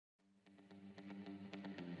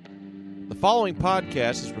following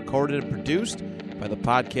podcast is recorded and produced by the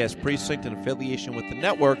Podcast Precinct in affiliation with the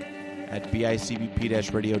network at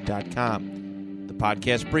bicbp-radio.com. The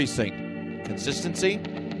Podcast Precinct. Consistency,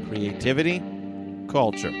 creativity,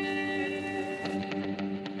 culture.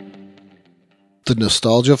 The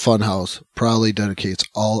Nostalgia Funhouse proudly dedicates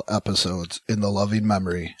all episodes in the loving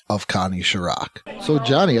memory of Connie Chirac. So,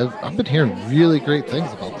 Johnny, I've been hearing really great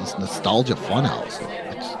things about this Nostalgia Funhouse.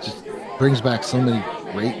 It just brings back so many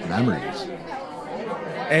great memories.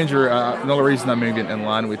 Andrew, the only reason I'm moving in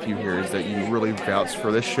line with you here is that you really vouched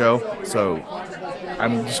for this show. So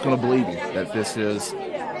I'm just going to believe you that this is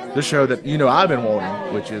the show that, I've been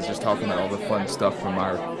wanting, which is just talking about all the fun stuff from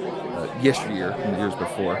our yesteryear and the years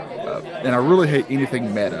before. And I really hate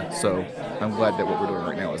anything meta. So I'm glad that what we're doing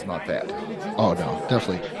right now is not that. Oh, no,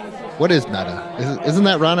 definitely. What is meta? Isn't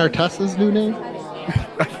that Ron Artest's new name?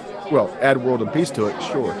 Well, add World and Peace to it,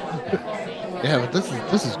 sure. Yeah, but this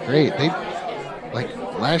is great. They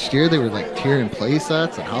last year they were tearing play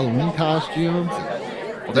sets and Halloween costumes.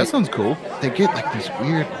 Well, that sounds cool. They get these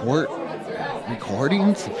weird court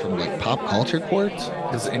recordings from pop culture courts.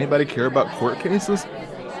 Does anybody care about court cases?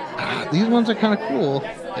 These ones are kind of cool.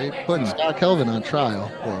 They put Scott Kelvin on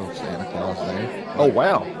trial. Poor old Santa Claus there. Oh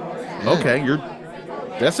wow. Yeah. Okay,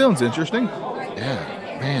 that sounds interesting.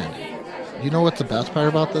 Yeah, man. You know what's the best part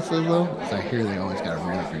about this is though? Is I hear they always got a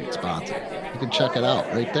really great sponsor. You can check it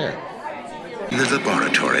out right there. In the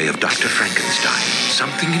laboratory of Dr. Frankenstein,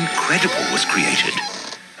 something incredible was created.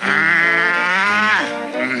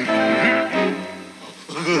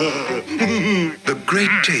 The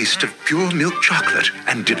great taste of pure milk chocolate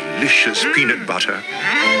and delicious peanut butter.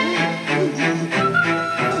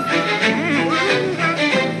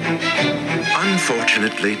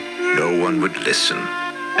 Unfortunately, no one would listen.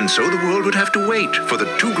 And so the world would have to wait for the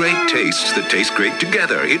two great tastes that taste great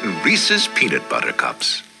together in Reese's Peanut Butter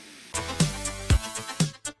Cups.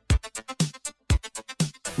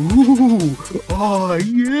 Ooh,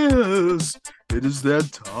 yes, it is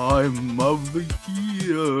that time of the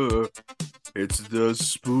year. It's the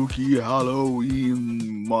spooky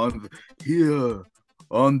Halloween month here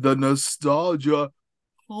on the Nostalgia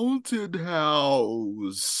Haunted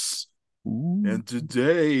House. Ooh. And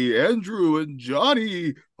today, Andrew and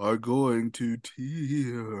Johnny are going to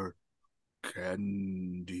tear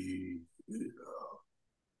candy.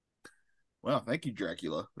 Wow, thank you,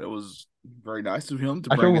 Dracula. That was very nice of him to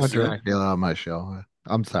bring us in. I don't want Dracula on my show.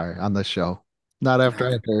 I'm sorry, on this show. Not after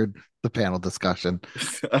I heard the panel discussion.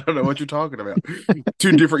 I don't know what you're talking about.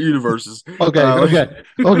 Two different universes. Okay,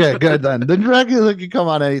 good then. Then Dracula can come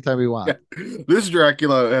on anytime he wants. Yeah. This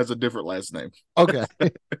Dracula has a different last name. Okay.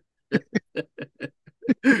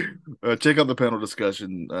 Check out the panel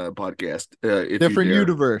discussion podcast. Different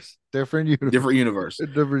universe. But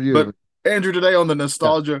Andrew, today on the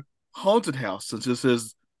Nostalgia Haunted House, since this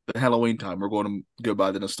is the Halloween time, we're going to go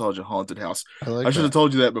by the Nostalgia Haunted House. I should have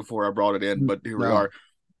told you that before I brought it in, but here we are.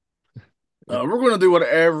 We're going to do what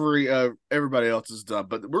everybody else has done,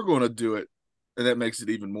 but we're going to do it, and that makes it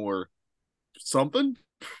even more something.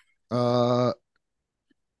 Well,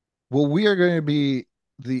 we are going to be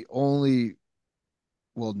the only,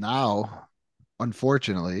 now,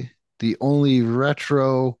 unfortunately, the only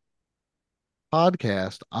retro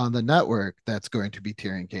podcast on the network that's going to be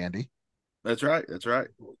tearing candy. That's right. So,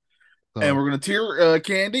 and we're going to tear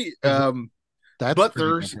candy. That's but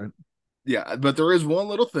different. Yeah, but there is one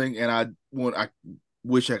little thing, and I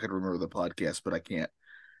wish I could remember the podcast, but I can't.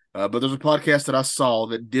 But there's a podcast that I saw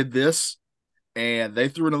that did this, and they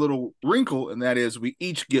threw in a little wrinkle, and that is we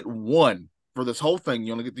each get one for this whole thing.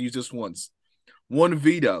 You only get to use this once. One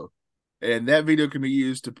veto. And that veto can be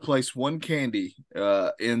used to place one candy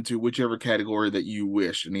into whichever category that you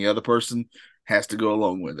wish. And the other person has to go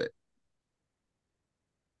along with it.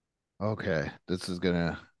 Okay. This is going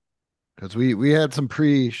to... Because we had some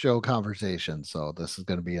pre-show conversations, so this is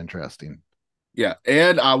going to be interesting. Yeah.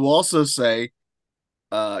 And I will also say,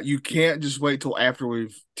 you can't just wait till after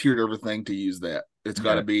we've tiered everything to use that. It's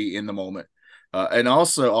got to be in the moment. And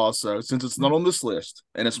also, since it's not on this list,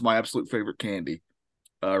 and it's my absolute favorite candy,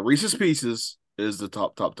 Reese's Pieces is the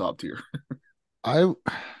top tier.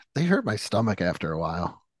 They hurt my stomach after a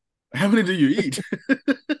while. How many do you eat?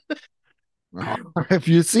 If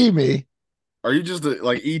you see me. Are you just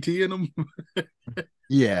like ET in them?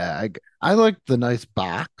 Yeah, I like the nice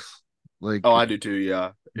box. I do too.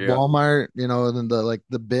 Yeah. Walmart, and then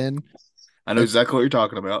the bin. I know exactly what you're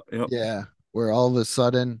talking about. Yep. Yeah, where all of a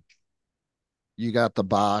sudden you got the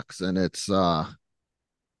box and it's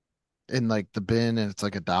in the bin and it's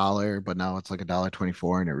 $1, but now it's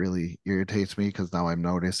 $1.24, and it really irritates me because now I'm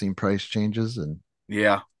noticing price changes. And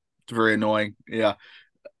yeah, it's very annoying. Yeah.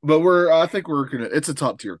 but I think we're gonna. It's a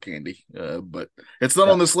top tier candy, but it's not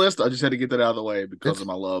Yeah. on this list. I just had to get that out of the way because It's of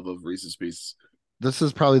my love of Reese's Pieces. this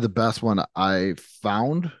is probably the best one I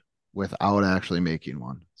found without actually making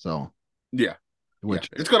one. So, Yeah, yeah. which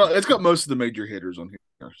It's got most of the major hitters on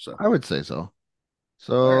here. So, I would say so.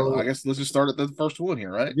 all right. Well, I So, guess let's just start at the first one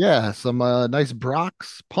here, right? yeah, some nice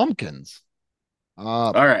Brock's pumpkins.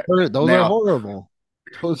 All right. Those are Now, horrible.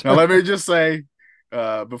 Those now are let me just say,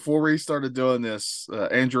 before we started doing this,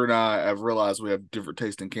 Andrew and I have realized we have different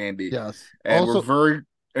taste in candy, yes. and we're Also, very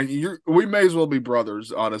and we may as well be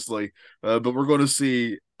brothers, honestly. But we're going to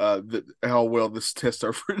see how well this tests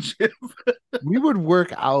our friendship. we would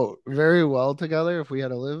work out very well together if we had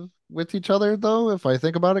to live with each other, though, if I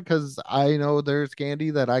think about it, because I know there's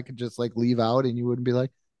candy that I could just like leave out and you wouldn't be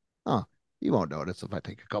like, oh, you won't notice if I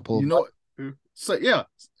take a couple You of know, so yeah,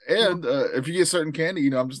 and if you get certain candy,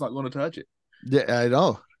 I'm just not going to touch it. yeah, I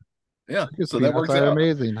know. Yeah, Circus so that peanuts works are out.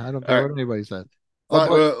 amazing. I don't All care right, what anybody said. like,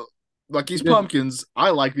 But like these did- pumpkins,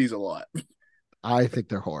 I like these a lot. I think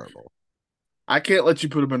they're horrible. I can't let you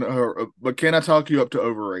put them in, but can I talk you up to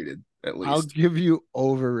overrated at I'll least? give you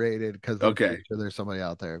overrated because I'm pretty Okay. sure there's somebody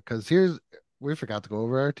out there. Because we forgot to go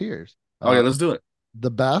over our tiers. Oh yeah, let's do it. The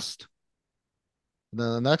best.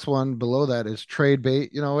 The next one below that is trade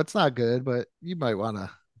bait. It's not good, but you might want to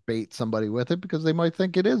bait somebody with it because they might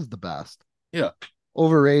think it is the best. Yeah.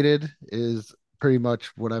 Overrated is pretty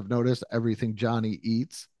much what I've noticed. Everything Johnny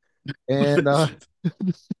eats. And a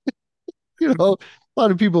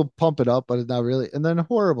lot of people pump it up, but it's not really. And then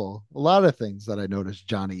horrible. A lot of things that I noticed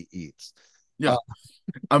Johnny eats. Yeah.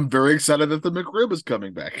 I'm very excited that the McRib is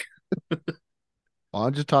coming back.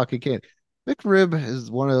 I'm just talking candy. McRib is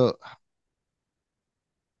one of,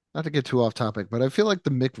 not to get too off topic, but I feel like the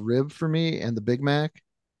McRib for me and the Big Mac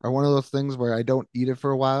are one of those things where I don't eat it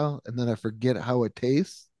for a while and then I forget how it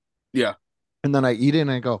tastes. Yeah. And then I eat it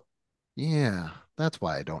and I go, yeah, that's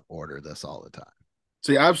why I don't order this all the time.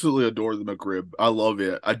 See, I absolutely adore the McRib. I love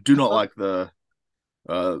it. I do not like the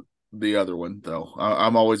other one though.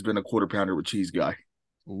 I'm always been a quarter pounder with cheese guy.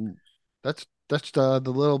 Ooh, that's the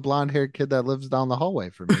little blonde haired kid that lives down the hallway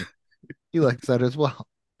for me. He likes that as well.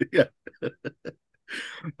 Yeah. All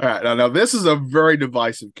right. Now this is a very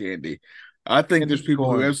divisive candy. I think there's people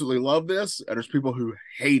who corn. absolutely love this, and there's people who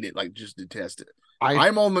hate it, like just detest it. I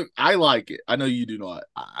I like it. I know you do not.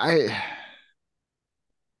 I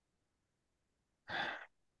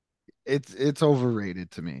it's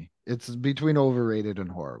overrated to me. It's between overrated and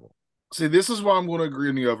horrible. See, this is why I'm going to agree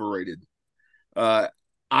on the overrated. Uh,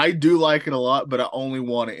 I do like it a lot, but I only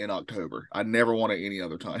want it in October. I never want it any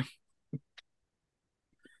other time.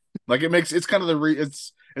 Like it's kind of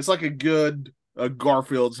it's like a good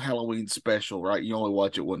Garfield's Halloween special, right? You only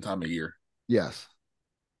watch it one time a year. Yes.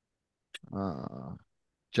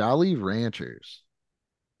 Jolly Ranchers.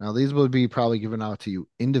 Now these would be probably given out to you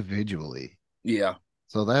individually. Yeah.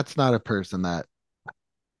 So that's not a person that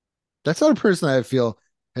I feel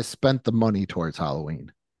has spent the money towards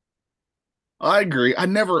Halloween. I agree. I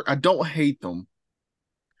don't hate them,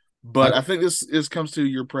 but I think this comes to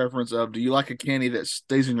your preference of, do you like a candy that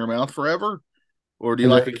stays in your mouth forever, or do you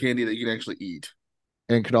like a candy that you can actually eat?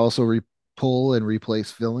 And could also pull and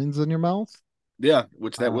replace fillings in your mouth. Yeah,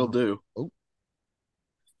 which that will do.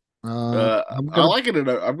 I like it.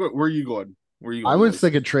 Where are you going? I was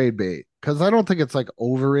thinking trade bait because I don't think it's like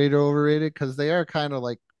overrated because they are kind of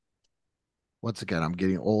like, once again, I'm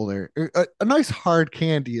getting older. A nice hard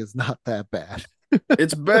candy is not that bad.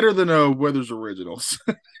 It's better than Werther's Originals.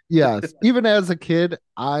 Yes, even as a kid,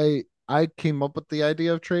 I came up with the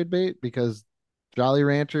idea of trade bait because Jolly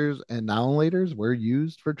Ranchers and Now and Laters were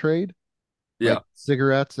used for trade. Yeah, like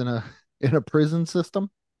cigarettes in a prison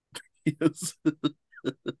system. yes.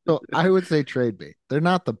 So I would say trade bait. They're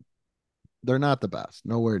not the best.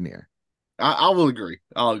 Nowhere near. I will agree.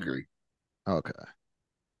 I'll agree. Okay.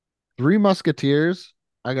 Three Musketeers,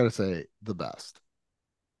 I gotta say the best.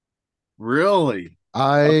 Really?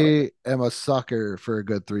 I am a sucker for a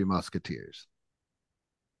good Three Musketeers.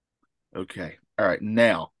 Okay. All right.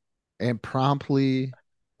 Now, And promptly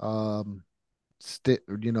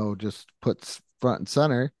just puts front and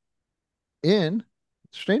center in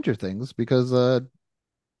Stranger Things because the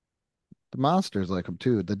monsters like them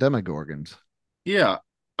too, the Demogorgons. yeah,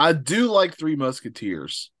 I do like Three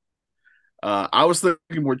Musketeers. I was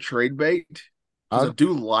thinking more trade bait because I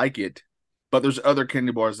do like it, but there's other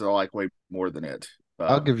candy bars that I like way more than it.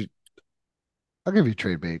 I'll give you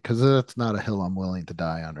trade bait because that's not a hill I'm willing to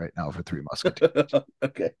die on right now for Three Musketeers.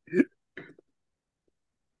 Okay.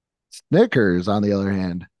 Snickers, on the other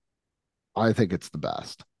hand, I think it's the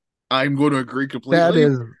best. I'm going to agree completely. That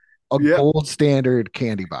is a gold standard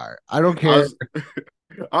candy bar. I don't care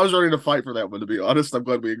I was ready to fight for that one, to be honest. I'm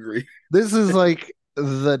glad we agree. This is like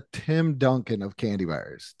the Tim Duncan of candy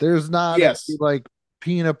bars. There's not any Yes. like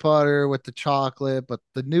peanut butter with the chocolate, but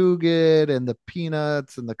the nougat and the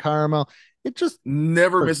peanuts and the caramel. It just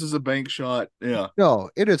Never misses a bank shot. Yeah. no,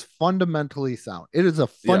 it is fundamentally sound. It is a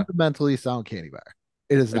Yeah. fundamentally sound candy bar.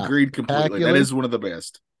 It is not Agreed completely. That spectacular. is one of the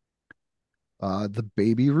best. The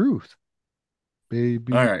Baby Ruth.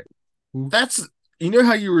 Baby All right. Ruth. That's you know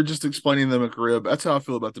how you were just explaining the McRib. That's how I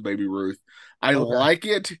feel about the Baby Ruth. I Okay. like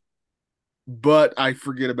it, but I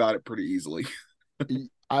forget about it pretty easily.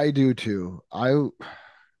 I do too. I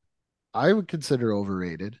would consider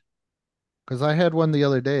overrated because I had one the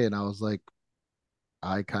other day and I was like,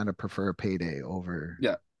 I kind of prefer Payday over.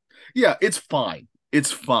 Yeah. Yeah, it's fine.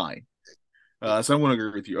 It's fine. So I'm going to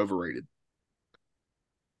agree with you. Overrated.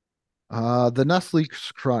 The Nestle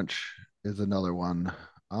Crunch is another one.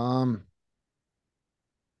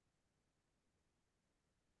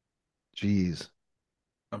 Geez,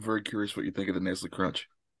 I'm very curious what you think of the Nestle Crunch.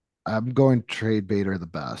 I'm going trade bait are the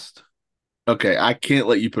best. Okay, I can't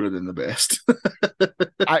let you put it in the best.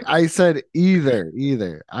 I said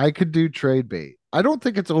either. I could do trade bait. I don't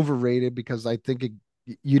think it's overrated because I think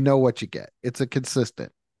you know what you get. It's a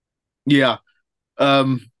consistent. Yeah.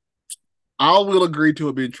 Um, I will agree to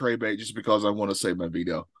it being tray bait just because I want to save my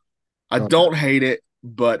veto. I Okay. don't hate it,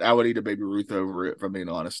 but I would eat a Baby Ruth over it, if I'm being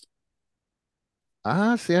honest.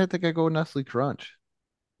 See, I think I go Nestle Crunch.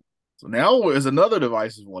 So now is another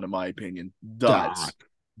divisive one, in my opinion. Dots. Dots.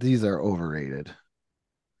 These are overrated.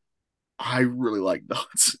 I really like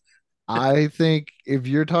dots. I think if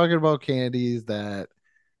you're talking about candies that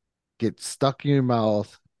get stuck in your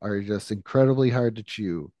mouth, are just incredibly hard to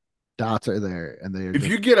chew, dots are there, and they're If just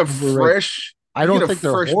you get a overrated. fresh, I you don't get a think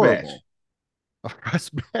they're fresh horrible. batch. A fresh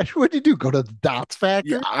batch? What do you do? Go to the Dots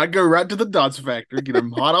factory? Yeah, I go right to the Dots factory, get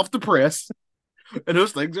them hot off the press, and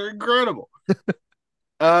those things are incredible.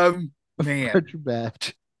 Man, Fresh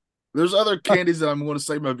batch. there's other candies that I'm going to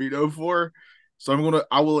save my veto for, so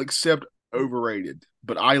I will accept overrated,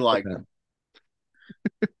 but I like Okay. them.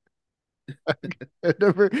 I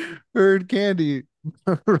never heard candy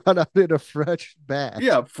run out in a fresh batch.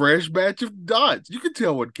 Yeah, fresh batch of Dots. You can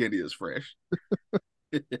tell when candy is fresh.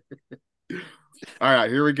 All right,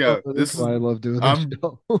 here we go. Oh, This that's is why I love doing this I'm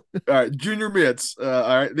show. all right. Junior mints. All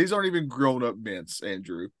right, these aren't even grown up mints,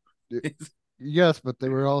 Andrew. Yes, but they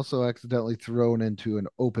were also accidentally thrown into an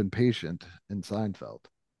open patient in Seinfeld.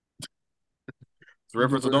 It's a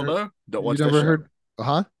reference I don't know. Don't You watch that never show. heard?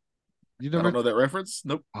 Huh? You I never? don't know that reference.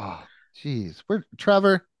 Nope. Oh, jeez. Where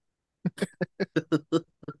Trevor?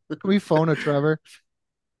 Can we phone a Trevor?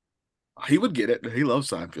 He would get it. He loves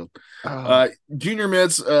Seinfeld. Oh, Junior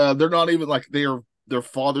mints. They're not even like they are their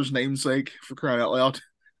father's namesake, for crying out loud.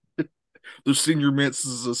 Their senior mints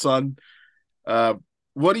is a son.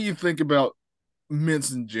 What do you think about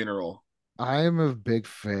mints in general? I'm a big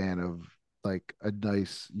fan of like a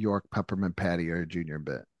nice York peppermint patty or a junior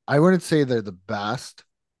bit. I wouldn't say they're the best,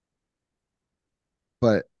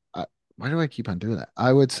 but why do I keep on doing that?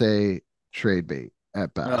 I would say trade bait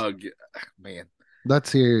at best. Oh man.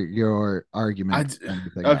 Let's hear your argument.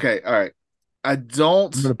 Anything else. Okay, all right. I I'm going to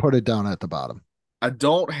don't put it down at the bottom.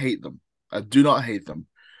 hate them. I do not hate them.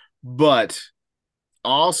 But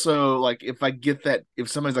also, like, if I get that, if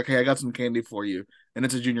somebody's like, "Hey, I got some candy for you," and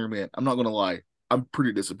it's a junior mint, I'm not gonna lie, I'm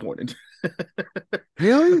pretty disappointed.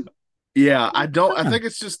 Really? Yeah, I don't. I Yeah. think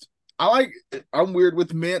it's just I'm weird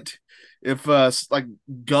with mint. If like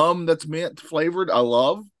gum that's mint flavored, I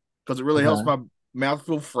love because it really helps Okay. my mouth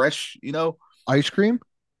feel fresh. You know, Ice cream?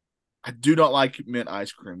 I do not like mint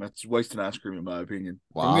ice cream. That's wasting ice cream, in my opinion.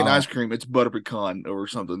 If I'm getting Wow. ice cream, it's butter pecan or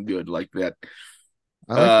something good like that.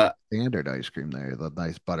 I like the standard ice cream there, the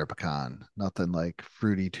nice butter pecan. Nothing like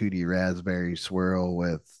fruity tooty raspberry swirl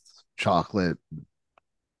with chocolate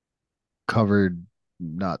covered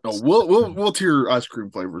nuts. No, we'll tier ice cream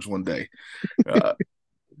flavors one day. Uh,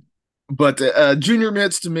 but junior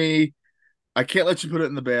mints to me, I can't let you put it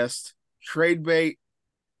in the best. Trade bait.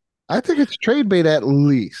 I think it's trade bait at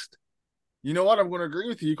least. You know what? I'm going to agree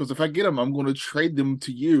with you because if I get them, I'm going to trade them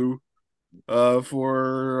to you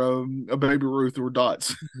for a Baby Ruth or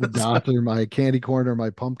Dots. The dots are my candy corn or my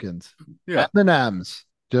pumpkins. Yeah, M&Ms,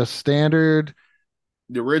 just standard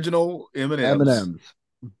the original M&Ms. M&Ms,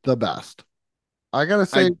 the best. I gotta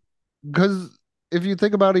say, because if you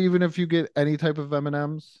think about it, even if you get any type of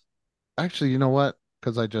M&Ms, actually, you know what?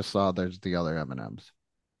 Because I just saw there's the other M&Ms.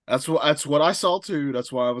 That's what I saw too.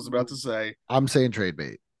 That's what I was about to say. I'm saying trade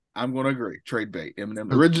bait. I'm going to agree. Trade bait.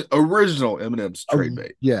 M&M original M&Ms trade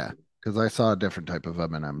bait. Yeah, because I saw a different type of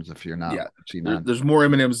M&Ms. If you're not Yeah, watching on there's more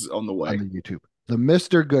M&Ms on the way. the YouTube, the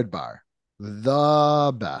Mr. Good Bar,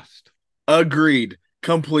 the best. Agreed.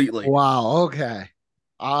 Completely. Wow. Okay.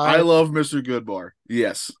 I I love Mr. Goodbar.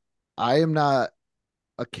 Yes. I am not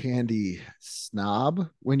a candy snob.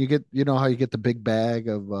 When you get, you know how you get the big bag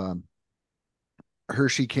of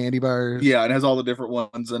Hershey candy bars? Yeah, it has all the different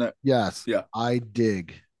ones in it. Yes, Yeah. I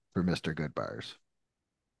dig for Mr. Good bars.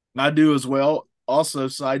 I do as well. Also,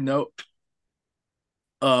 side note,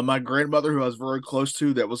 my grandmother, who I was very close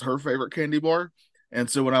to, that was her favorite candy bar. And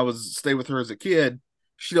so when I was stay with her as a kid,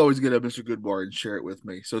 she'd always get a Mr. Goodbar and share it with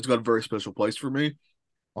me. So it's got a very special place for me.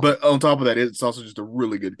 But on top of that, it's also just a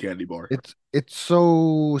really good candy bar. It's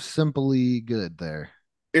so simply good there.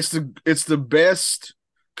 It's the best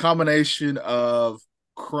combination of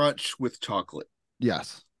crunch with chocolate.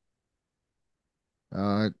 Yes.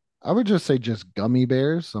 Uh, I would just say just gummy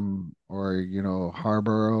bears, some or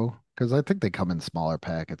Harborough, because I think they come in smaller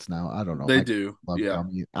packets now. I don't know. They My do. love Yeah.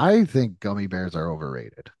 gummy. I think gummy bears are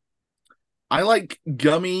overrated. I like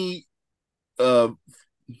gummy uh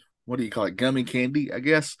what do you call it? Gummy candy, I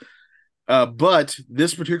guess. But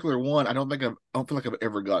this particular one, I don't feel like I've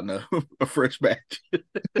ever gotten a fresh batch.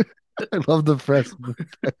 I love the fresh.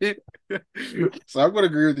 So I'm gonna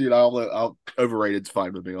agree with you. I'll overrated's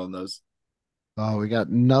fine with me on those. Oh, we got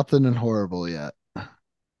nothing in horrible yet.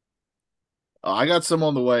 I got some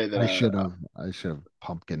on the way that I should have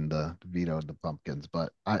pumpkined vetoed the pumpkins,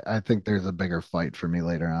 but I think there's a bigger fight for me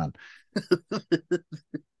later on.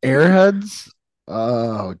 Airheads.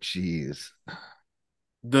 Oh, geez.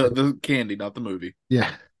 the candy, not the movie.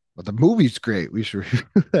 Yeah, but the movie's great. We should review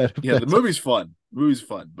that. Yeah, the movie's fun. The movie's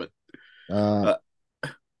fun, but Uh, uh,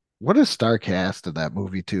 what a star cast in that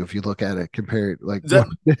movie too. If you look at it, compare it like that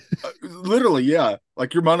literally, yeah.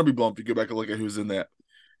 Like your mind will be blown if you go back and look at who's in that.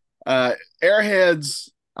 Airheads.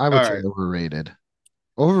 I All would say right, overrated,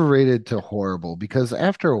 overrated to horrible because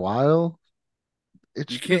after a while,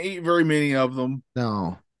 it's you can't eat very many of them.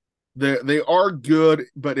 no. They are good,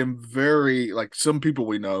 but in very like some people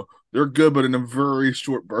we know they're good, but in a very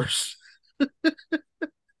short burst.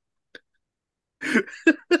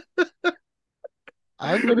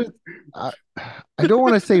 I'm gonna. I, I don't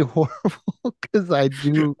want to say horrible because I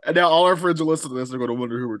do. And now all our friends who listen to this are going to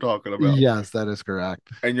wonder who we're talking about, Yes, that is correct.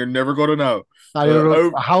 and you're never going to know. I don't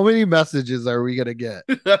know Oh, how many messages are we gonna get.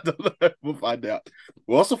 we'll find out.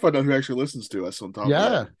 We'll also find out who actually listens to us on top of Yeah,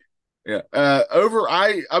 that. Yeah.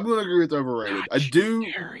 I'm going to agree with overrated. I do.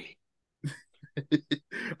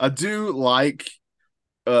 I do like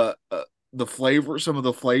uh, uh some of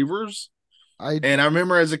the flavors. I And I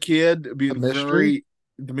remember as a kid the being mystery.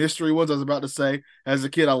 the mystery ones I was about to say. As a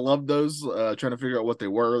kid, I loved those, trying to figure out what they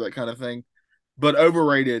were, that kind of thing. But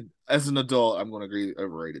overrated, as an adult, I'm going to agree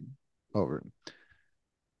overrated. Over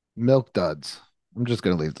Milk Duds. I'm just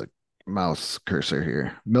gonna leave the mouse cursor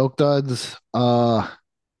here. Milk Duds.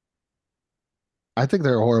 I think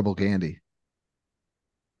they're a horrible candy.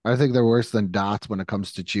 I think they're worse than dots when it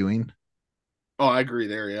comes to chewing. Oh, I agree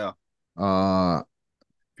there. Yeah. Uh,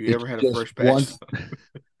 If you it's ever had a just fresh batch, once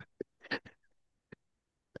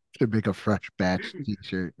should make a fresh batch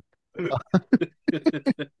t-shirt.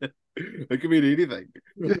 it could mean anything.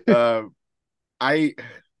 Um, I,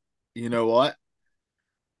 you know what?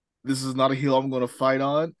 This is not a hill I'm going to fight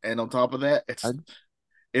on. And on top of that, I,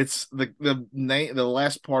 it's the name. The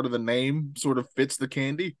last part of the name sort of fits the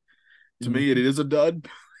candy. To me, it is a dud.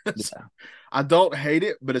 yeah, I don't hate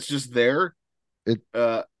it, but it's just there. it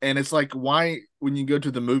And it's like, why when you go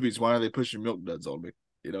to the movies, why are they pushing milk duds on me?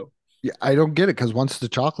 You know? yeah, I don't get it because once the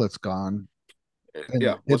chocolate's gone, and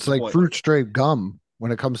Yeah. What's it's the like point? fruit straight gum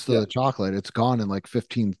when it comes to Yeah. the chocolate, it's gone in like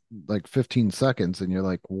 15 seconds, and you're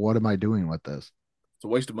like, what am I doing with this? It's a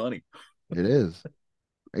waste of money. It is.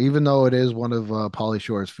 Even though it is one of Polly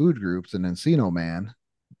Shore's food groups, and Encino Man,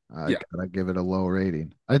 I Yeah. gotta give it a low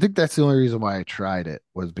rating. I think that's the only reason why I tried it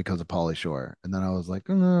was because of Polly Shore, and then I was like,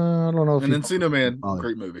 I don't know if And you. Encino Man, Polly.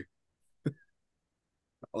 great movie. I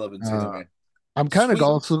love Encino Uh, Man. I'm kind of Sweet.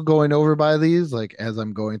 also going over by these, like as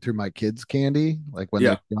I'm going through my kids' candy, like when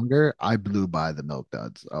Yeah. they're younger, I blew by the Milk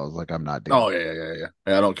Duds. I was like, I'm not doing Oh yeah.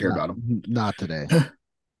 I don't care not, about them. not today.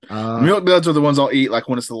 Milk duds are the ones I'll eat like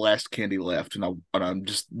when it's the last candy left, and I'm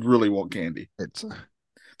just really want candy. It's It's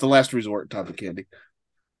the last resort type of candy.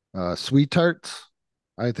 Sweet Tarts.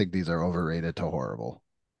 I think these are overrated to horrible.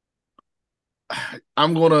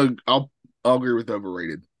 I'll agree with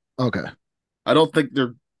overrated. Okay. I don't think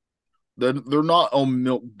they're not on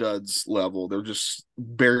milk duds level. They're just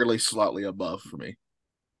barely slightly above for me.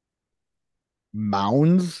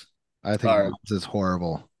 Mounds. I think All right, Mounds is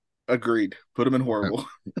horrible. agreed. Put them in horrible.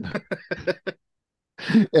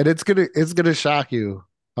 And it's gonna shock you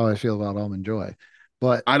how I feel about Almond Joy.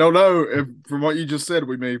 But I don't know if from what you just said,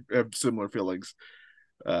 we may have similar feelings.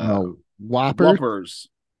 no, Whoppers. Whoppers.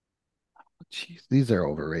 Jeez, these are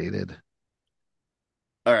overrated.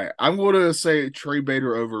 All right, I'm going to say Trey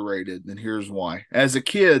Bader overrated, and here's why. As a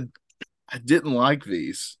kid, I didn't like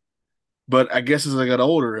these, but I guess as I got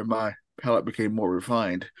older and my palate became more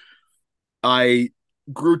refined, I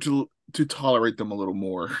grew to tolerate them a little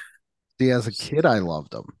more. See, as a kid, I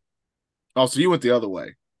loved them. Oh, so you went the other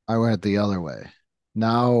way. I went the other way.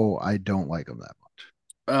 Now I don't like them that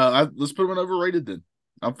much. Let's put them in overrated then.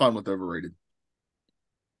 I'm fine with overrated.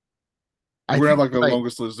 I We're gonna have think, like the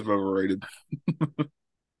longest list of overrated.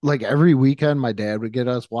 like every weekend, my dad would get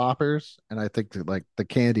us Whoppers, and I think that, like the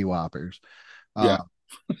candy Whoppers. Yeah.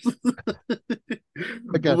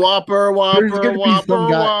 Again, Whopper, guy,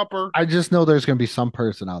 Whopper. I just know there's gonna be some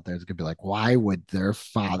person out there that's gonna be like, why would their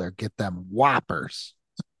father get them Whoppers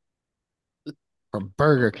from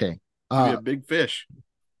Burger King? Be a big fish.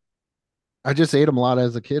 I just ate them a lot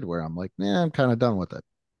as a kid, where I'm like, nah, I'm kind of done with it.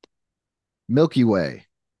 Milky Way.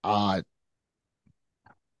 I'm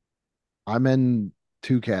in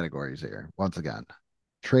two categories here once again.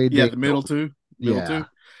 Trade Yeah, bait the middle two.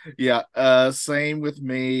 Yeah. Same with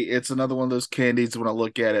me. It's another one of those candies when I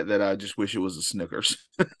look at it that I just wish it was a Snickers.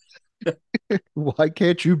 Why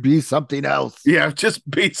can't you be something else? Yeah, just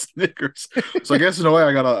be Snickers. So I guess in a way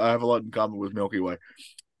I have a lot in common with Milky Way.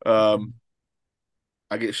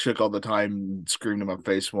 I get shook all the time, screaming in my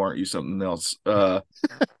face, "Why aren't you something else?"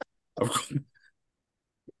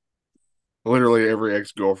 Literally every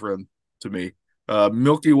ex-girlfriend to me.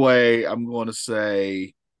 Milky Way, I'm going to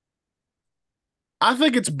say, I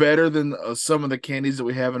think it's better than some of the candies that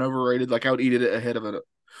we have in overrated. Like I would eat it ahead of a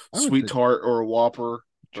Sweet Tart or a Whopper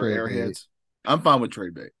or Airheads. I'm fine with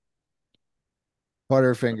Trade Bait.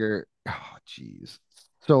 Butterfinger. Oh, jeez.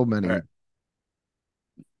 So many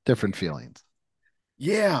different feelings.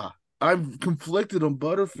 Yeah, I'm conflicted on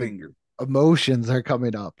Butterfinger. Emotions are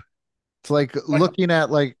coming up. It's like looking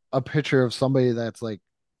at like a picture of somebody that's like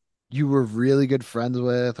you were really good friends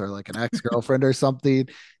with, or like an ex-girlfriend or something,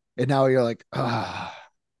 and now you're like, ah.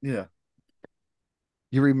 Yeah.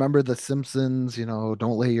 You remember The Simpsons,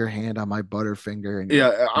 don't lay your hand on my Butterfinger. And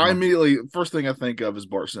yeah, I immediately, first thing I think of is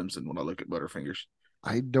Bart Simpson when I look at Butterfingers.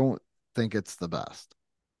 I don't think it's the best.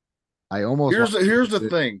 I almost here's the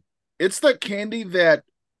thing. It's that candy that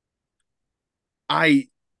I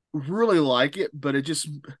really like it, but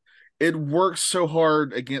it works so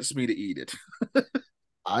hard against me to eat it.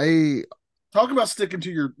 I talk about sticking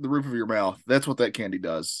to the roof of your mouth. That's what that candy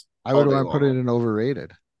does. I would want to put it in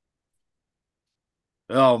overrated.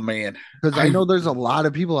 Oh man, because I know there's a lot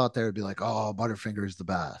of people out there to be like, "Oh, Butterfinger is the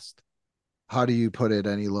best." How do you put it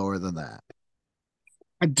any lower than that?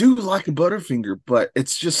 I do like a Butterfinger, but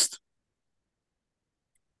it's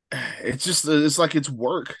like it's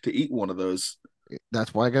work to eat one of those.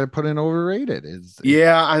 That's why I got to put in overrated.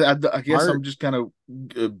 I guess I'm just kind of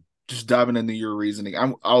just diving into your reasoning.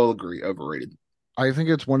 I'll agree, overrated. I think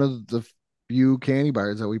it's one of the few candy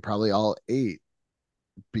bars that we probably all ate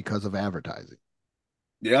because of advertising.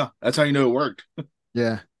 Yeah, that's how you know it worked.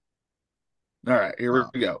 Yeah. All right, here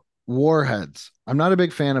we go. Warheads. I'm not a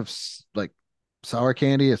big fan of like sour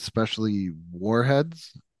candy, especially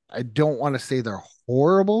Warheads. I don't want to say they're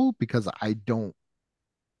horrible because I don't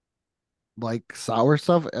like sour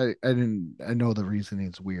stuff. I know the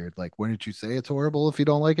reasoning's weird. Like, when did you say it's horrible if you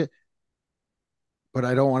don't like it? But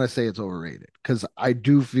I don't want to say it's overrated because I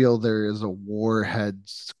do feel there is a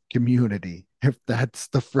Warheads community, if that's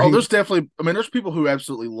the phrase. Oh, there's definitely, there's people who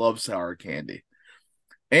absolutely love sour candy.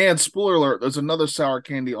 And spoiler alert, there's another sour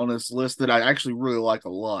candy on this list that I actually really like a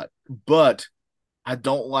lot, but I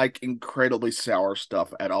don't like incredibly sour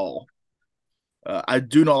stuff at all. I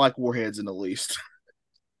do not like Warheads in the least.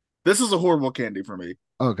 This is a horrible candy for me.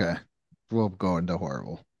 Okay. We'll go into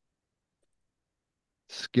horrible.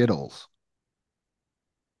 Skittles.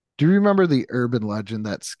 Do you remember the urban legend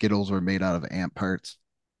that Skittles were made out of ant parts?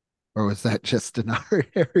 Or was that just in our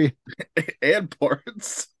area? Ant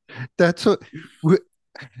parts? That's what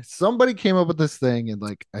somebody came up with this thing in,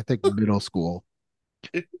 like, I think middle school,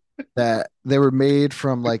 that they were made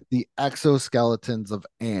from like the exoskeletons of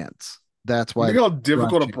ants. That's why. You know how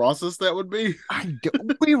difficult a process that would be?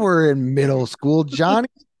 We were in middle school, Johnny.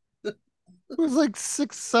 It was like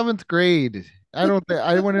 6th, 7th grade. I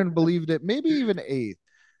wouldn't have believed it. Maybe even 8th.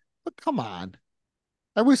 But come on.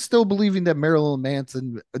 I was still believing that Marilyn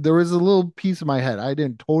Manson, there was a little piece of my head. I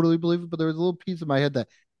didn't totally believe it, but there was a little piece of my head that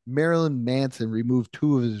Marilyn Manson removed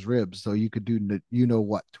 2 of his ribs so you could do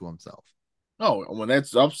what to himself. Oh, well,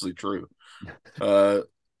 that's obviously true.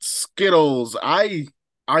 Skittles. I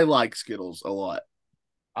like Skittles a lot.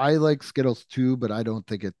 I like Skittles too, but I don't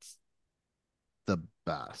think it's the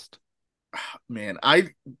best. Man,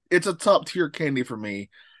 it's a top tier candy for me.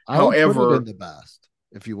 I would put it in However, the best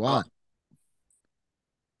if you uh, want,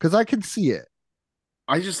 because I can see it.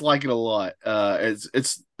 I just like it a lot.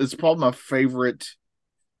 It's probably my favorite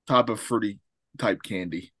type of fruity type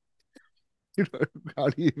candy. You know, how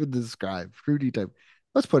do you even describe fruity type?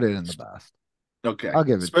 Let's put it in the best. Okay, I'll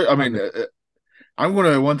give it. I I'll mean, give,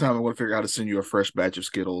 one time I'm gonna figure out how to send you a fresh batch of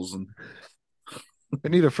Skittles, and I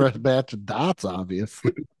need a fresh batch of dots,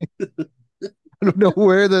 obviously. I don't know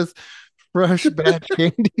where this fresh batch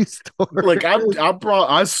candy store like is.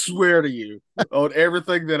 I swear to you on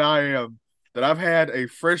everything that I am that I've had a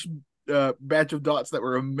fresh batch of dots that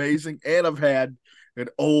were amazing, and I've had an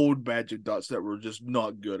old batch of dots that were just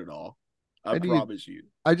not good at all. I I need. promise you.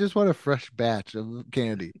 I just want a fresh batch of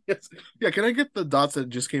candy. Yes. Yeah, can I get the dots that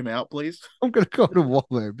just came out, please? I'm gonna go to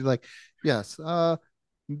Walmart and be like, yes,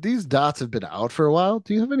 these dots have been out for a while.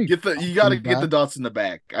 Do you have any You got to awesome get the dots? dots in the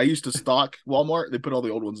back. I used to stock Walmart. They put all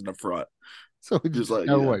the old ones in the front. So we Just just like,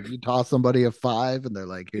 know what you toss somebody a 5 and they're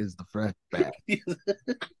like, here's the fresh batch.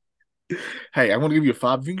 Hey, I want to give you a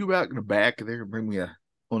 5. If you can go back in the back there and bring me one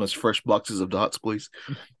of those fresh boxes of dots, please.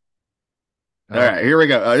 All Uh, right, here we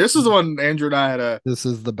go. This is the one Andrew and I had a. this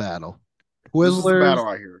is the battle. This is the Twizzlers battle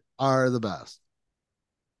right here. are the best.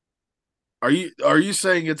 Are you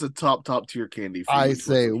saying it's a top tier candy for I you,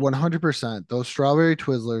 say Twizzlers? 100%. Those strawberry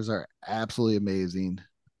Twizzlers are absolutely amazing.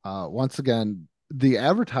 Once again, the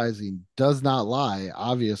advertising does not lie,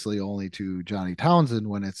 obviously, only to Johnny Townsend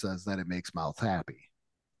when it says that it makes mouths happy.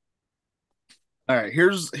 All right,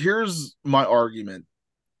 here's my argument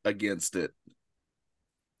against it.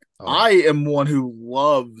 Oh, I am one who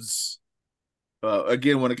loves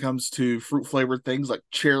again, when it comes to fruit flavored things like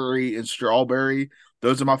cherry and strawberry,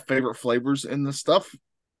 those are my favorite flavors in the stuff.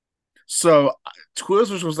 So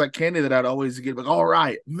Twizzlers was that candy that I'd always get like, all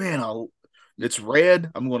right, man, it's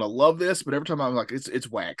red. I'm gonna love this, but every time I'm like, it's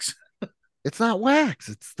wax. it's not wax.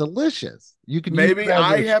 It's delicious. You can use it Maybe as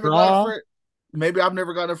I a haven't got a straw. fresh. Maybe I've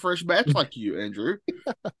never gotten a fresh batch like you, Andrew.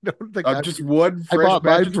 I don't think I'm just one I fresh bought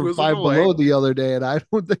batch mine of from Twizzlers Five away. Below the other day, and I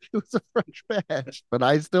don't think it was a fresh batch, but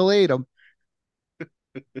I still ate them.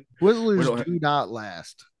 We Twizzlers don't. do not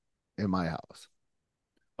last in my house.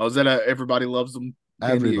 Oh, is that everybody loves them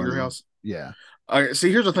candy at your Everybody, house? yeah. All right,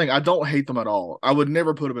 see, here's the thing. I don't hate them at all. I would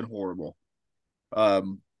never put them in horrible.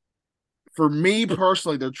 Um, for me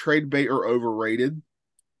personally, they're trade bait or overrated.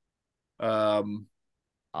 Um,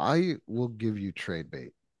 I will give you trade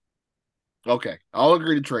bait. okay, I'll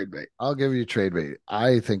agree to trade bait. I'll give you trade bait.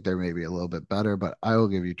 I think they're maybe a little bit better, but I will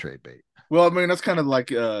give you trade bait. Well, I mean that's kind of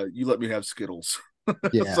like you let me have Skittles.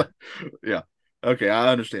 Yeah. So, yeah. Okay, I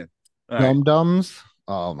understand. All right. Dum Dums.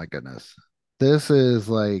 Oh my goodness. This is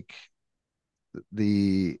like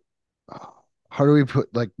the how do we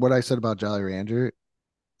put like what I said about Jolly Rancher?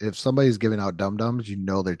 If somebody's giving out Dum Dums, you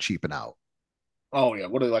know they're cheaping out. Oh yeah,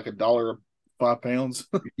 what are they, like $1 5 pounds?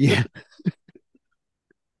 Yeah.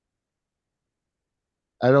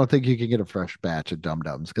 I don't think you can get a fresh batch of Dum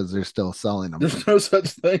Dums because they're still selling them There's no such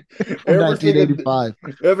thing. from 1985.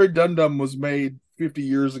 Every Dum Dum was made 50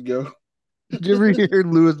 years ago. Did you ever hear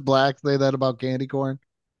Lewis Black say that about candy corn?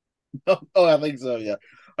 Oh, I think so. Yeah.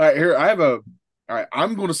 All right, here I have a. All right,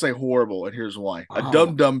 I'm going to say horrible, and here's why. A Oh,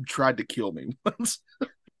 Dum Dum tried to kill me once.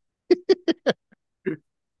 the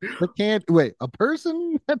can't wait. A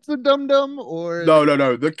person that's a Dum Dum or No.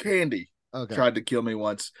 The candy okay. tried to kill me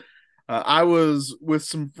once. I was with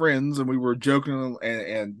some friends and we were joking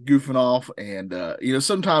and goofing off, and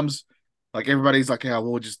sometimes like everybody's like, yeah,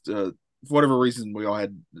 we'll just for whatever reason we all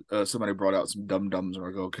had somebody brought out some Dum Dums, and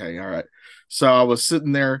I go, okay, all right. So I was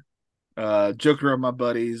sitting there joking around with my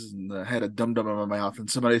buddies and had a Dum Dum in my mouth, and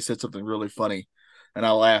somebody said something really funny, and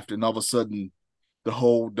I laughed, and all of a sudden the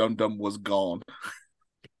whole Dum Dum was gone.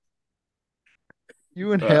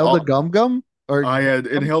 You inhaled a gum gum or I had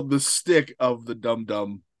gum? inhaled the stick of the Dum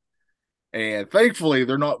Dum, and thankfully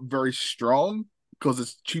they're not very strong because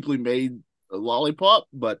it's cheaply made a lollipop.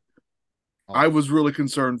 But I Oh, was really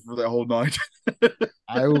concerned for that whole night.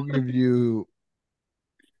 I will give you.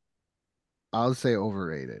 I'll say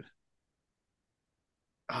overrated.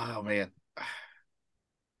 Oh man!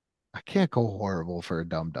 I can't go horrible for a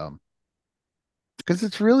Dum Dum because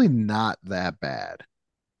it's really not that bad.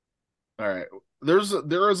 All right,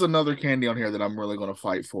 there is another candy on here that I'm really going to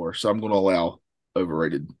fight for, so I'm going to allow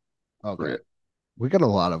overrated for Okay, it. we got a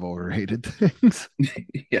lot of overrated things.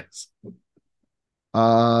 Yes,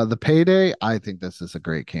 The Payday. I think this is a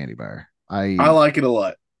great candy bar. I like it a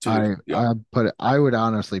lot too. Yeah, I put it. I would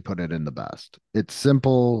honestly put it in the best. It's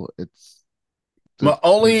simple. It's My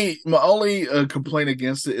only complaint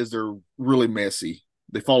against it is they're really messy.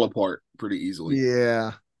 They fall apart pretty easily.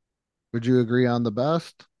 Yeah. Would you agree on the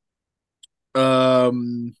best?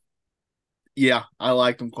 Um, yeah, I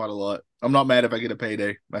like them quite a lot. I'm not mad if I get a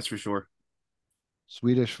payday. That's for sure.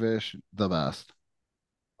 Swedish fish, the best.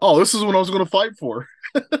 Oh, this is what I was going to fight for.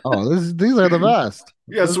 Oh, these are the best.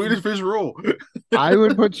 Yeah, Swedish fish rule. I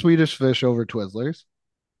would put Swedish fish over Twizzlers.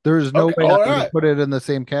 There's no Okay, way I all would right. put it in the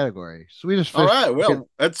same category. Swedish All fish. right, well,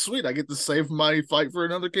 that's sweet. I get to save my fight for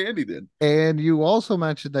another candy then. And you also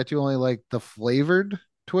mentioned that you only like the flavored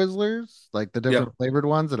Twizzlers, like the Yeah, different flavored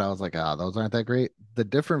ones. And I was like, those aren't that great. The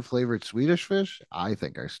different flavored Swedish fish, I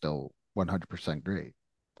think are still 100% great.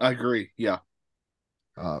 I agree. Yeah,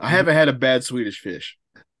 Uh, I haven't had a bad Swedish fish,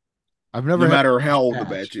 I've no never had matter a how old the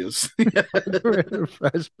batch. batch is. I've never had a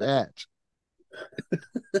fresh batch.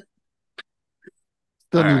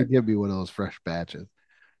 Still All need to right. give me one of those fresh batches.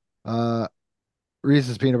 Uh,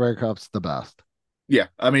 Reese's peanut butter cups, the best. Yeah,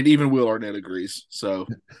 I mean, even Will Arnett agrees. So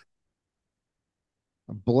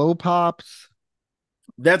Blow pops,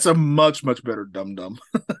 that's a much, much better Dum Dum.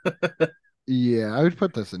 yeah, I would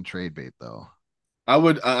put this in trade bait though.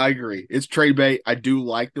 I agree. It's trade bait. I do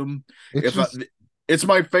like them. It's If I, just it's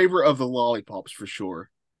my favorite of the lollipops for sure.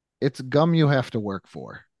 it's gum you have to work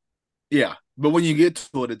for. Yeah, but when you get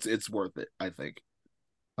to it, it's worth it. I think.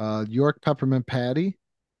 York peppermint patty,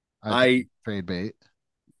 I put I trade bait.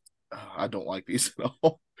 I don't like these at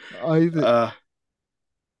all. I th- Uh,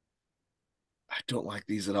 I don't like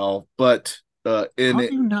these at all. But in how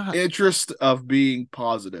do you not? interest of being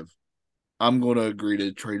positive, I'm going to agree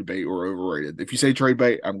to trade bait or overrated. If you say trade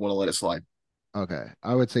bait, I'm going to let it slide. Okay,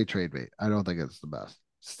 I would say trade bait. I don't think it's the best.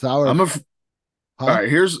 Sour, I'm a. huh? All right,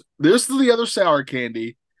 here's this is the other sour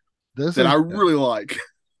candy This that is I really like.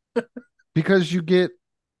 because you get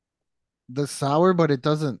the sour, but it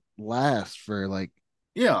doesn't last for like,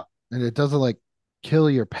 Yeah, and it doesn't like kill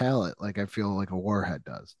your palate like I feel like a warhead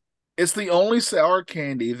does. it's the only sour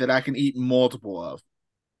candy that I can eat multiple of.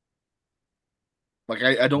 Like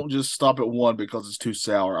I don't just stop at one because it's too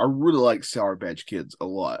sour. I really like Sour Patch Kids a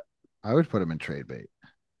lot. I would put them in trade bait.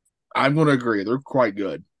 I'm going to agree. They're quite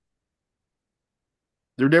good.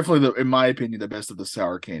 They're definitely, in my opinion, the best of the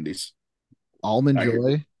sour candies. Almond I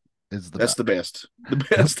Joy is the That's best. the best. The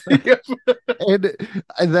best.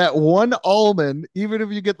 And that one almond, even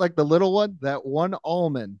if you get like the little one, that one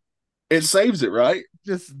almond It saves it, right?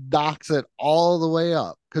 just knocks it all the way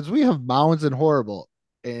up. Because we have Mounds and Horrible.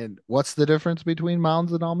 And what's the difference between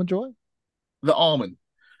Mounds and Almond Joy? The almond.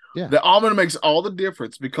 Yeah. The almond makes all the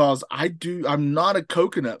difference because I'm not a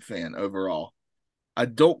coconut fan overall. I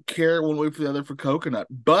don't care one way for the other for coconut,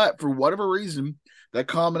 but for whatever reason, that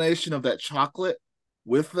combination of that chocolate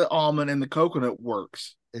with the almond and the coconut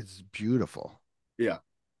works. It's beautiful. Yeah.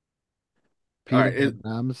 Peanut All right,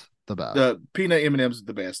 M&M's, the best. the peanut M&Ms is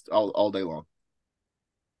the best all day long.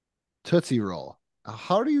 Tootsie Roll.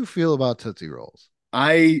 How do you feel about Tootsie Rolls?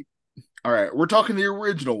 All right, we're talking the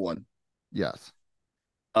original one, Yes.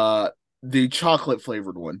 the chocolate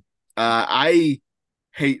flavored one. I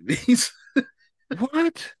hate these.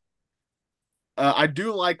 What? I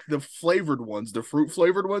do like the flavored ones, the fruit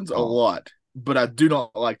flavored ones, a Oh. lot, but I do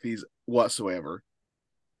not like these whatsoever.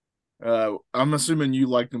 I'm assuming you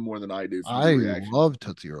like them more than I do. From I your reaction. love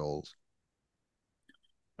Tootsie Rolls.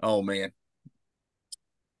 Oh man,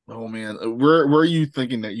 oh man, where are you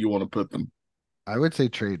thinking that you want to put them? I would say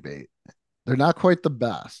trade bait. They're not quite the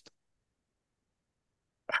best.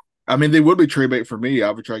 I mean, they would be trade bait for me.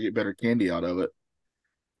 I would try to get better candy out of it.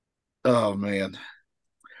 Oh man,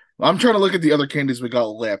 I'm trying to look at the other candies we got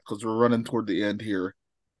left because we're running toward the end here.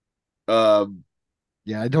 Um,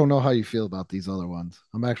 Yeah, I don't know how you feel about these other ones.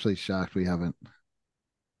 I'm actually shocked we haven't.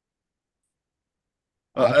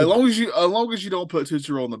 as long as you don't put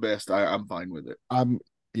Tootsie Roll in the best, I'm fine with it. I'm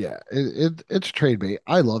yeah, it's trade bait.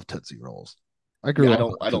 I love Tootsie Rolls. I grew Yeah,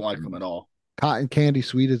 up. I don't like them at all. Cotton candy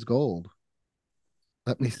sweet as gold.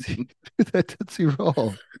 Let me see that Tootsie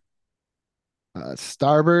Roll.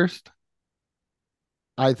 Starburst.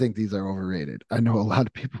 I think these are overrated. I know a lot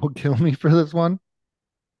of people will kill me for this one.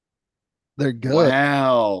 They're good,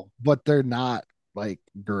 Wow, but they're not like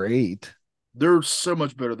great. they're so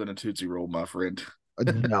much better than a Tootsie Roll, my friend.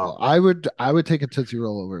 No, I would take a Tootsie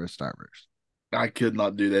Roll over a Starburst. I could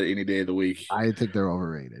not do that any day of the week. I think they're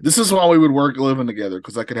overrated. This is why we would work living together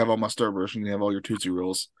because I could have all my Starburst and you have all your Tootsie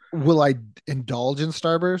Rolls. Will I indulge in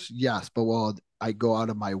Starburst? Yes, but will I go out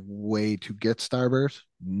of my way to get Starburst?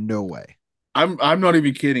 No way. I'm not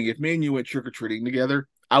even kidding. If me and you went trick or treating together,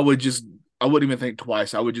 I wouldn't even think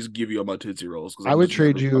twice. I would just give you all my Tootsie Rolls because I would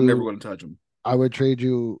trade I'm never you. going to touch them. I would trade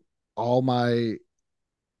you all my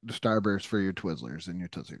Starburst for your Twizzlers and your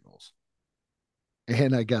Tootsie Rolls.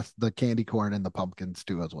 And I guess the candy corn and the pumpkins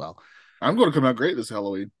too as well. I'm going to come out great this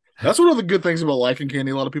Halloween. That's one of the good things about liking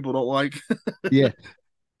candy a lot of people don't like. Yeah.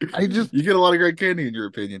 You get a lot of great candy in your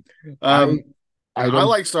opinion. I I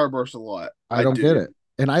like Starburst a lot. I don't get it.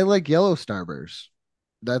 And I like yellow Starburst.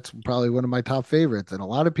 That's probably one of my top favorites. And a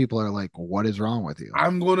lot of people are like, what is wrong with you?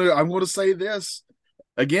 I'm gonna say this.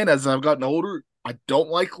 Again, as I've gotten older, I don't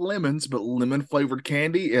like lemons, but lemon flavored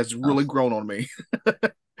candy has really grown on me.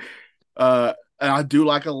 And I do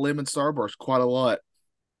like a lemon Starburst quite a lot.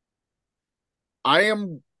 I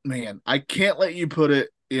can't let you put it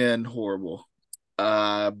in horrible.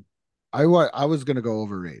 I was gonna go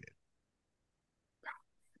overrated.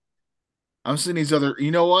 I'm seeing these other. You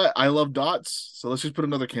know what? I love dots, so let's just put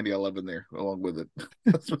another candy I love in there along with it.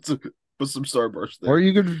 Let's put some Starburst there. Or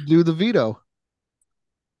you could do the veto.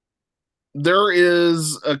 There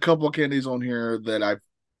is a couple of candies on here that I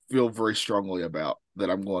feel very strongly about that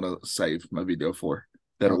I'm going to save my veto for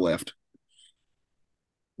that are left.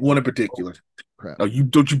 One in particular. Crap. No, you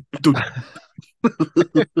don't.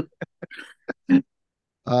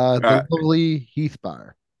 The lovely Heath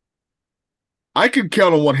Bar. I can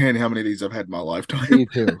count on one hand how many of these I've had in my lifetime. Me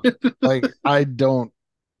too. Like I don't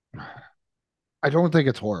think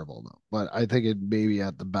it's horrible though, but I think it maybe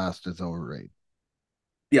at the best is overrated.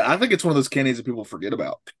 Yeah, I think it's one of those candies that people forget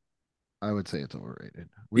about. I would say it's overrated.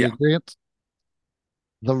 We agree?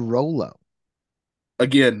 The Rolo.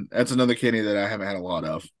 Again, that's another candy that I haven't had a lot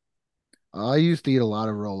of. I used to eat a lot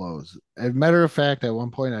of Rolos. As a matter of fact, at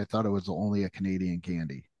one point I thought it was only a Canadian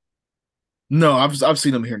candy. No, I've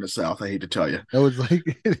seen them here in the South. I hate to tell you. That was like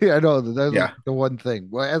I know that's like the one thing.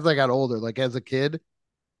 Well, as I got older, like as a kid,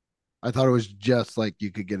 I thought it was just like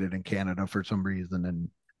you could get it in Canada for some reason. And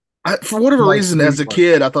for whatever reason, as a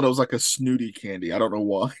kid, I thought it was like a snooty candy. I don't know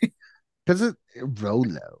why. Because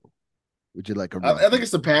Rolo. Would you like a I think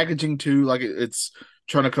it's the packaging too. Like it's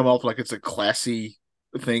trying to come off like it's a classy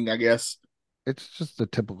thing, I guess. It's just a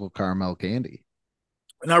typical caramel candy.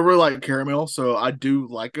 And I really like caramel, so I do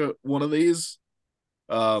like one of these.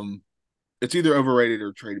 It's either overrated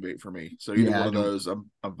or trade bait for me. So either one of those,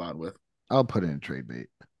 I'm fine with. I'll put it in trade bait.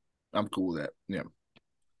 I'm cool with that. Yeah.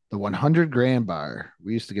 The 100-gram bar.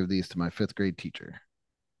 We used to give these to my 5th grade teacher.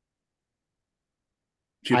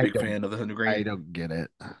 She's a big fan of the 100-gram. I don't get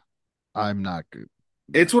it. I'm not good.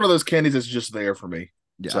 It's one of those candies that's just there for me.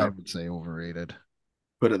 Yeah, so I would say overrated.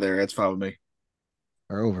 Put it there. That's fine with me.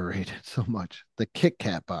 Are overrated so much. The Kit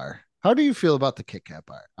Kat bar. How do you feel about the Kit Kat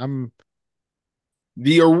bar?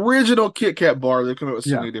 The original Kit Kat bar. They come out with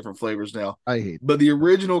so many different flavors now. I hate. But the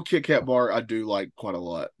original Kit Kat bar, I do like quite a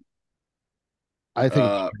lot. I think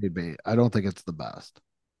it's trade bait. I don't think it's the best.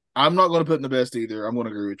 I'm not going to put in the best either. I'm going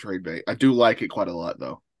to agree with trade bait. I do like it quite a lot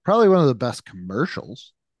though. Probably one of the best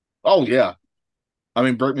commercials. Oh yeah. I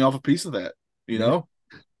mean, break me off a piece of that. You know.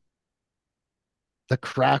 The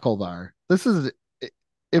Crackle bar. This is.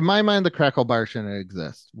 In my mind, the Crackle bar shouldn't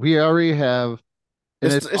exist. We already have.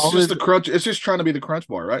 It's just a crunch. It's just trying to be the Crunch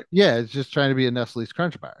bar, right? Yeah, it's just trying to be a Nestle's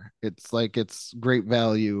Crunch bar. It's like it's great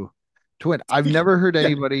value to it. I've never heard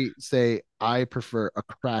anybody say I prefer a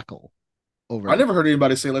Crackle over. I never heard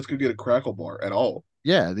anybody say let's go get a Crackle bar at all.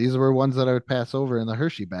 Yeah, these were ones that I would pass over in the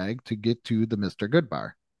Hershey bag to get to the Mr. Good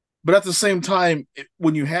bar. But at the same time,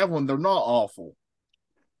 when you have one, they're not awful.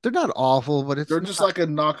 They're not awful, but they're just like a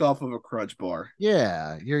knockoff of a Crunch bar.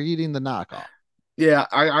 Yeah, you're eating the knockoff. Yeah,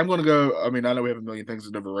 I'm going to go. I mean, I know we have a million things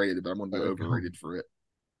that's overrated, but I'm going to go overrated for it.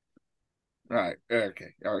 All right.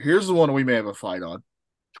 Okay. All right. Here's the one we may have a fight on.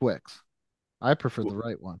 Twix. I prefer the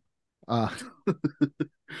right one.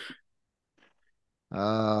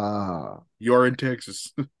 You're in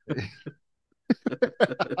Texas.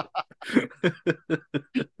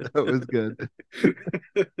 That was good.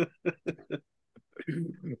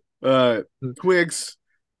 Twix.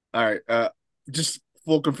 All right. Just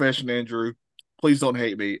full confession, Andrew. Please don't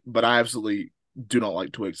hate me, but I absolutely do not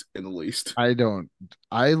like Twix in the least. I don't.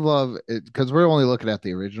 I love it because we're only looking at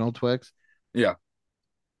the original Twix. Yeah.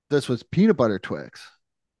 This was peanut butter Twix.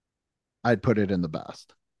 I'd put it in the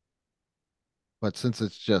best. But since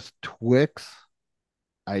it's just Twix,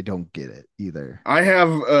 I don't get it either. I have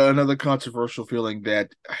another controversial feeling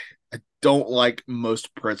that I don't like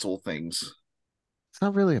most pretzel things. It's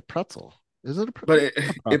not really a pretzel. Is it a pretzel?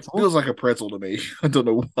 But it feels like a pretzel to me. I don't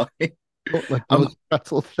know why. Like those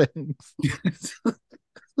pretzel things.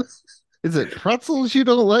 Is it pretzels you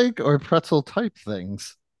don't like or pretzel type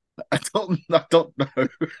things? I don't know.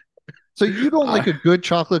 So you don't like a good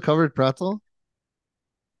chocolate covered pretzel?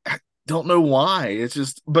 I don't know why. It's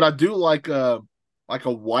just, but I do like a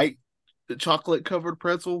white chocolate covered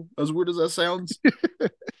pretzel. As weird as that sounds,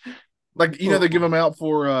 Like they give them out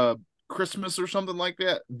for Christmas or something like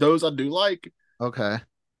that. Those I do like, Okay.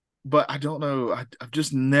 but I don't know. I've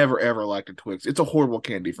just never ever liked a Twix. It's a horrible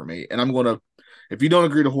candy for me, and if you don't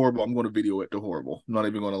agree to horrible, I'm gonna video it to horrible. I'm not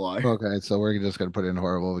even gonna lie. Okay, so we're just gonna put it in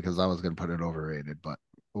horrible because I was gonna put it overrated, but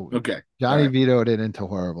ooh, Okay, all Johnny right. vetoed it into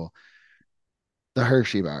horrible. The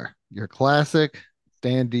Hershey bar, your classic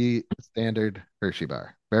standard Hershey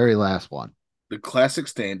bar. Very last one. The classic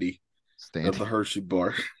standee of the Standy. Hershey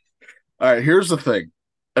bar. All right, here's the thing.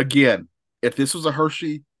 Again, if this was a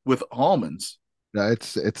Hershey with almonds, No,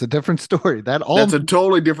 it's a different story. That that's a almond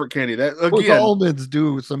totally different candy. That those again, almonds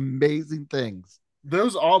do some amazing things.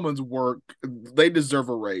 those almonds work. They deserve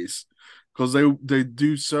a raise because they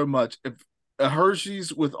do so much. If a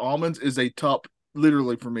Hershey's with almonds is a top,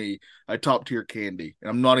 literally for me, a top tier candy, and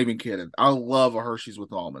I'm not even kidding. I love a Hershey's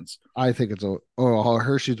with almonds. I think it's a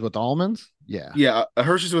Hershey's with almonds. Yeah, Yeah, a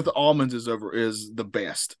Hershey's with almonds is the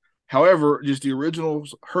best. However, just the original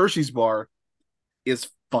Hershey's bar is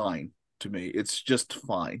fine to me. It's just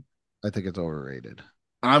fine. I think it's overrated.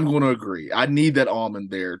 I'm going to agree. I need that almond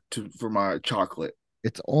there for my chocolate.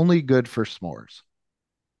 It's only good for s'mores.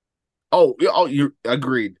 Oh, you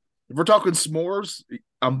agreed. If we're talking s'mores,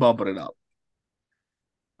 I'm bumping it up.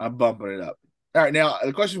 I'm bumping it up. All right, now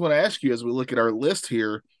the question I want to ask you as we look at our list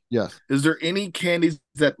here: Yes. is there any candies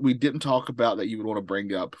that we didn't talk about that you would want to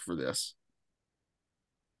bring up for this?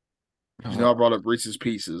 I brought up Reese's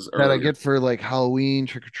Pieces That I earlier, get for like Halloween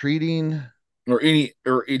trick or treating. or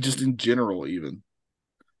just in general, even.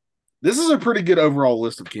 This is a pretty good overall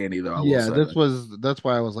list of candy, though. I will Yeah, say that's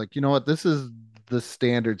why I was like, you know what? This is the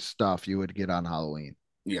standard stuff you would get on Halloween.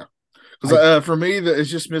 yeah. Because for me, it's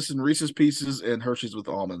just missing Reese's Pieces and Hershey's with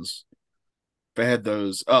almonds. If I had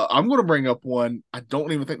those, I'm going to bring up one. I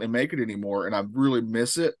don't even think they make it anymore, and I really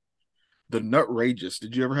miss it. The Nutrageous.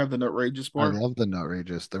 Did you ever have the Nutrageous I bar? love the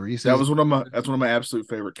Nutrageous. The That Reese's. was one of my absolute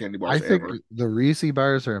favorite candy I bars think ever. the Reese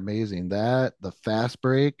bars are amazing. That the fast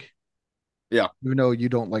break, Yeah. even though you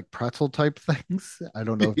don't like pretzel type things. I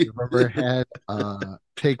don't know if you've ever had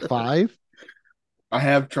Take Five, I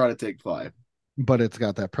have tried to take five. but it's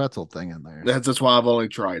got that pretzel thing in there. That's why I've only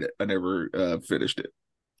tried it. I never finished it.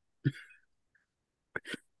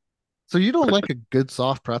 So you don't like a good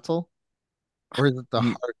soft pretzel, or is it the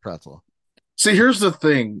Mm. hard pretzel? See, here's the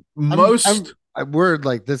thing. I'm we're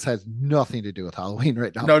like this has nothing to do with Halloween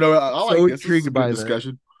right now. No, I like So this. This is a intrigued good by this.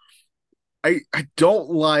 discussion. I don't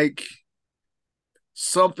like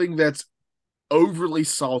something that's overly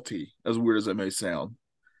salty, as weird as it may sound.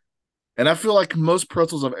 And I feel like most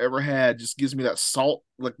pretzels I've ever had just gives me that salt,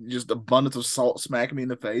 like just abundance of salt smacking me in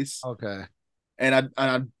the face. Okay. And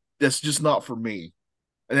I that's just not for me.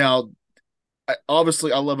 Now,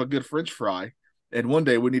 obviously, I love a good French fry, and one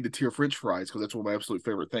day we need to tier French fries because that's one of my absolute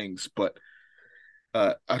favorite things. But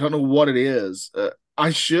I don't know what it is.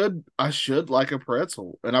 I should like a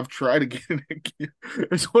pretzel, and I've tried to get it.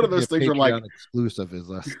 It's one of Maybe those a things where I'm like, Patreon exclusive is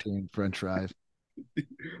us team French fries.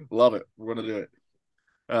 love it. We're gonna do it.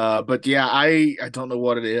 But yeah, I don't know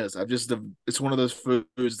what it is. It's one of those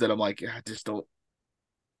foods that I'm like, I just don't.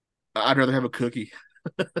 I'd rather have a cookie.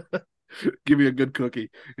 Give me a good cookie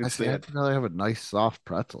instead. I'd rather have a nice soft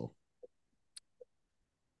pretzel.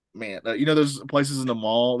 Man, there's places in the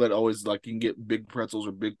mall that always like you can get big pretzels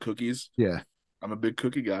or big cookies. Yeah. I'm a big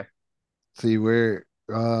cookie guy. See where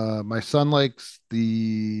my son likes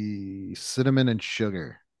the cinnamon and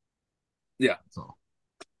sugar. Yeah. So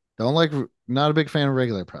don't like not a big fan of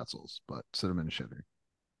regular pretzels, but cinnamon and sugar.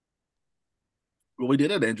 Well, we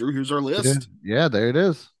did it, Andrew. Here's our It is. list. Yeah, there it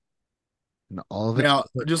is. And all of it. Now,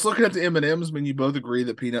 just looking at the M&Ms, I mean, you both agree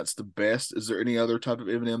that peanut's the best. Is there any other type of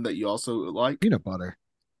M&M that you also like? Peanut butter.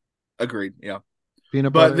 Agreed. Yeah.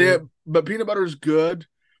 Peanut But butter. but peanut butter is good,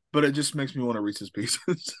 but it just makes me want to Reese's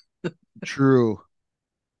Pieces. True.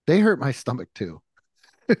 They hurt my stomach too.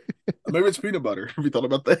 Maybe it's peanut butter. Have you thought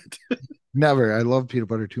about that? Never. I love peanut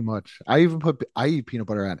butter too much. I eat peanut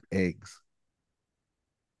butter on eggs.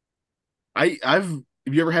 Have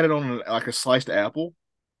you ever had it on like a sliced apple?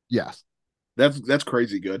 Yes. That's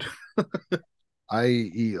crazy good. I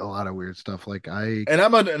eat a lot of weird stuff. Like And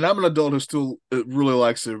I'm an adult who still really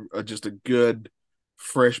likes just a good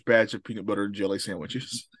fresh batch of peanut butter and jelly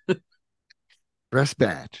sandwiches. fresh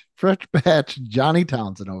batch Johnny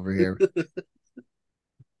Townsend over here.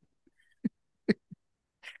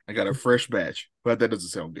 I got a fresh batch, but that doesn't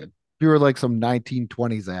sound good. If you were like some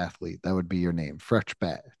 1920s athlete, that would be your name. Fresh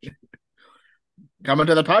batch. Coming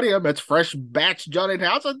to the podium, it's fresh batch Johnny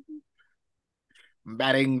Townsend,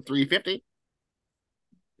 batting 350.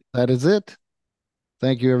 That is it.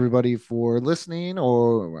 Thank you everybody for listening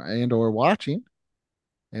or watching.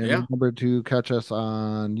 And Yeah. remember to catch us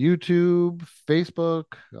on YouTube, Facebook,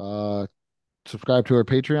 subscribe to our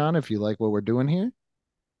Patreon if you like what we're doing here.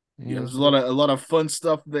 Yeah, And there's a lot of fun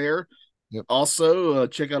stuff there. yep. Also,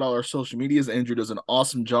 check out all our social medias. Andrew does an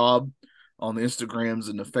awesome job on the Instagrams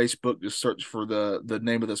and the Facebook. Just search for the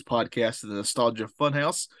name of this podcast, the Nostalgia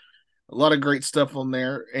Funhouse. A lot of great stuff on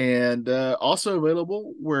there, and also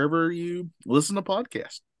available wherever you listen to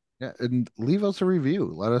podcasts. Yeah, and leave us a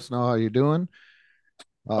review. Let us know how you're doing.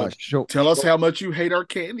 Tell us how much you hate our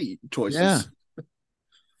candy choices.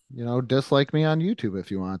 Yeah. Dislike me on YouTube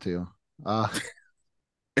if you want to.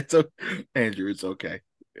 It's Andrew. It's okay.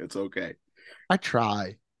 It's okay. I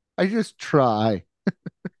try. I just try.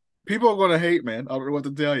 People are going to hate, man. I don't know what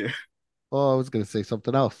to tell you. Oh, I was gonna say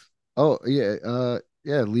something else. Oh, yeah.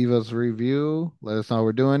 Yeah. Leave us a review. Let us know how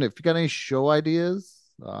we're doing. If you got any show ideas,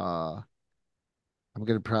 I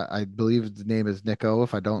believe the name is Nico.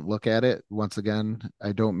 If I don't look at it, once again,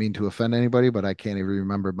 I don't mean to offend anybody, but I can't even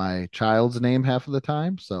remember my child's name half of the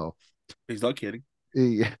time. So, He's not kidding.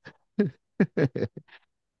 yeah.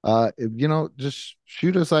 Just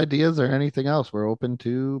shoot us ideas or anything else. We're open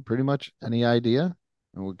to pretty much any idea.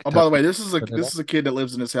 And we can Oh, by the test way, it, this is put it up. a kid that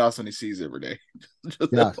lives in his house and he sees every day.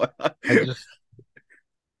 Just Yeah. FYI.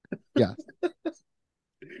 Yeah.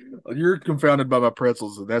 You're confounded by my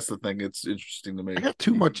pretzels, and that's the thing. It's interesting to me. I got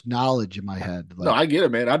too much knowledge in my head. No, I get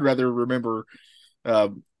it, man. I'd rather remember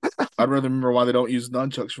why they don't use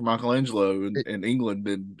nunchucks for Michelangelo in England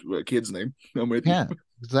than a kid's name. I'm with you. Yeah,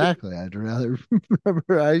 exactly. I'd rather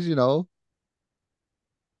memorize, who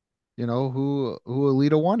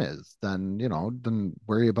Alita 1 is than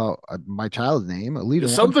worry about my child's name.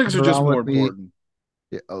 Some things are just more important.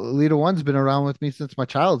 Alita 1's been around with me since my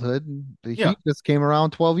childhood, and Yeah. he just came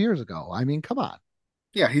around 12 years ago. I mean, come on.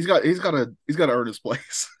 Yeah, he's got to earn his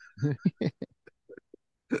place.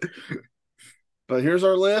 But here's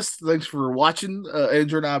our list. Thanks for watching.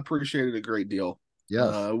 Andrew and I appreciate it a great deal.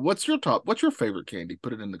 Yes. What's your favorite candy?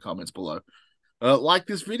 Put it in the comments below. Like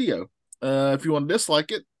this video. If you want to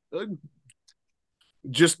dislike it,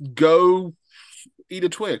 just go eat a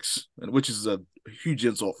Twix, which is a huge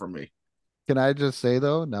insult for me. Can I just say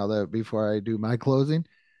though, now that before I do my closing,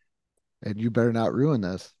 and you better not ruin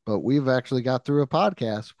this, but we've actually got through a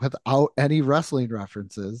podcast without any wrestling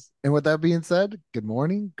references. And with that being said, good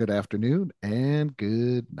morning, good afternoon, and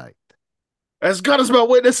good night. As God is my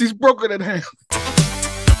witness, he's broken in half.